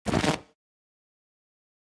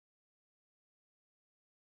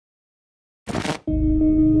Welcome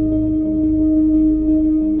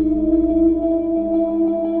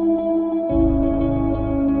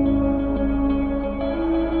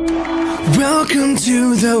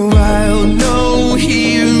to the wild, no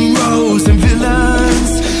heroes and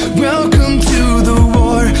villains. Welcome to the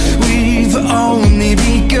war, we've only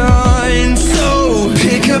begun. So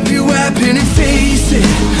pick up your weapon and face it.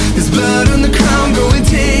 There's blood on the ground, go and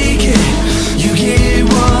take it. You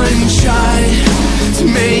get one shot to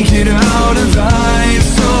make it out alive.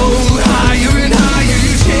 So higher and higher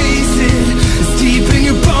you chase it. It's deep in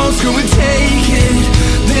your bones, go and take it.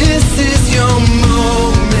 This is your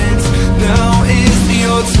moment, now is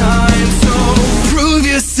your time. So prove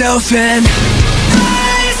yourself and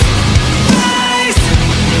rise, rise.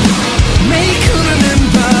 Make them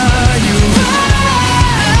remember you.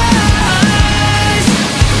 Rise,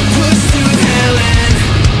 push through hell and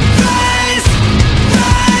rise,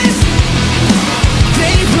 rise.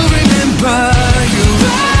 They will remember you.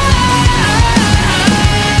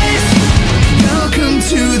 Rise. Welcome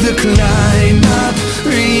to the climb up,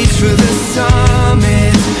 reach for the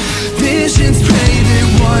summit. Visions pray that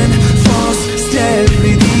one false step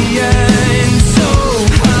be the end. So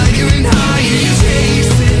higher and higher you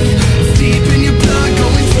chase it. It's deep in your blood, go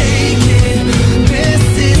and take it. This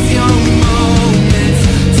is your moment,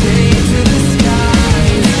 take it to the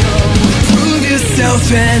sky. Go prove yourself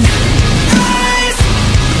and rise,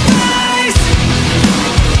 rise.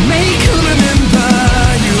 Make them remember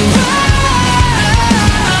you.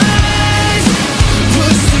 Rise,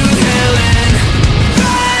 push through hell and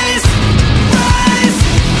rise, rise.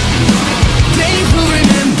 They will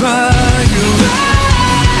remember you. Rise.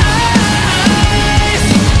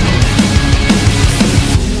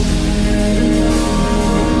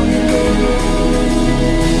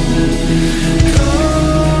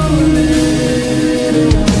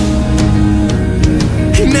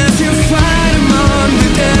 And as you fight among the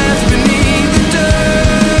death beneath the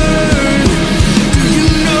dirt, do you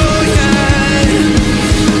know yet?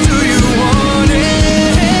 Do you want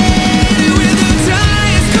it? With the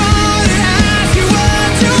tides cold and ask you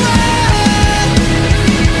what you want.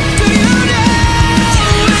 Do you know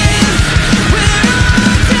if we're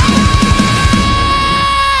on time?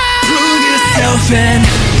 Prove yourself and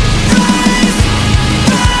rise,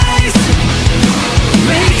 rise.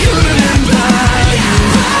 Make you remember you.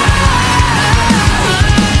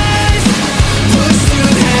 Rise, push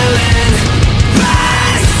through hell and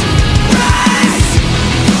rise, rise.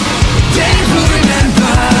 They will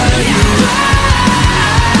remember you.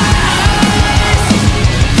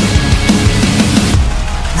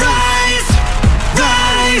 Rise,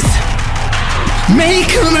 rise.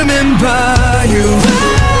 Make them remember you.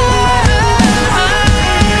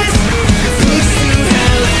 Rise, push through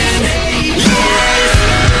hell and rise,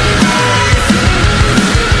 rise.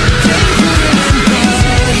 They will remember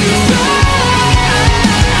you.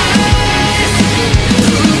 Rise,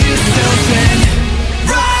 prove yourself and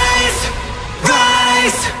rise,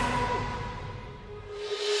 rise.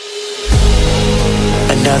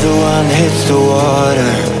 Another one hits the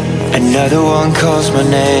water, another one calls my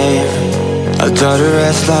name. A daughter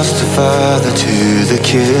has lost her father to the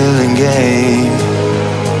killing game.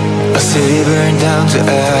 A city burned down to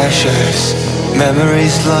ashes,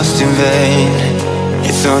 memories lost in vain.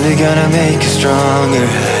 It's only gonna make us stronger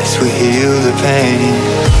as we heal the pain.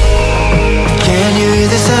 Can you hear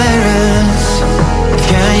the sirens?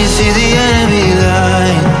 Can you see the enemy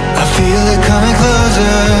line? I feel it coming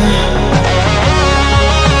closer.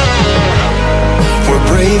 We're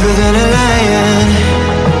braver than a lion,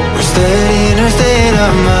 we're steady in our state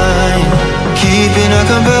of mind, keeping our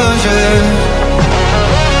composure.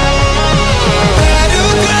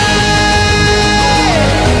 Battlecry,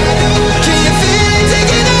 can you feel it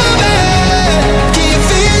taking over? Can you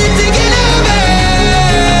feel it taking over?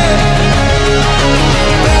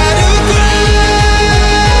 Battlecry,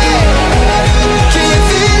 can you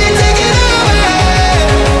feel it taking over?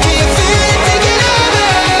 Can you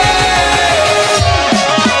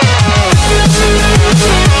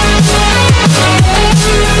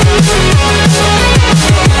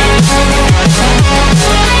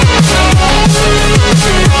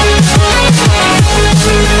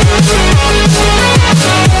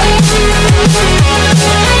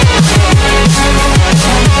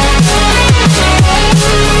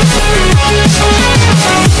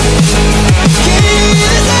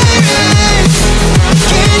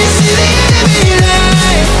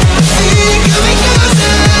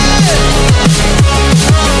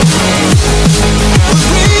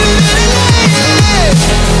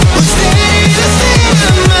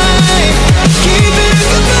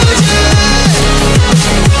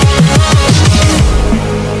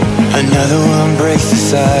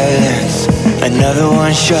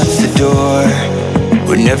shuts the door.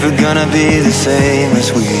 We're never gonna be the same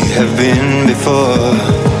as we have been before.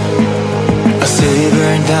 A city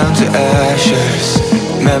burned down to ashes,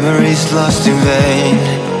 memories lost in vain.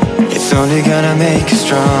 It's only gonna make us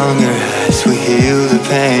stronger as we heal the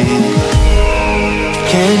pain.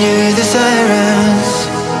 Can you hear the sirens?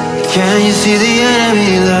 Can you see the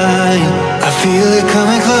enemy line? I feel it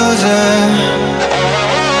coming closer.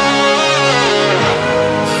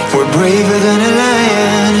 We're braver than a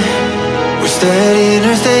lion. We're steady in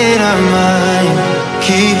our state of mind,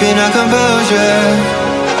 keeping our composure.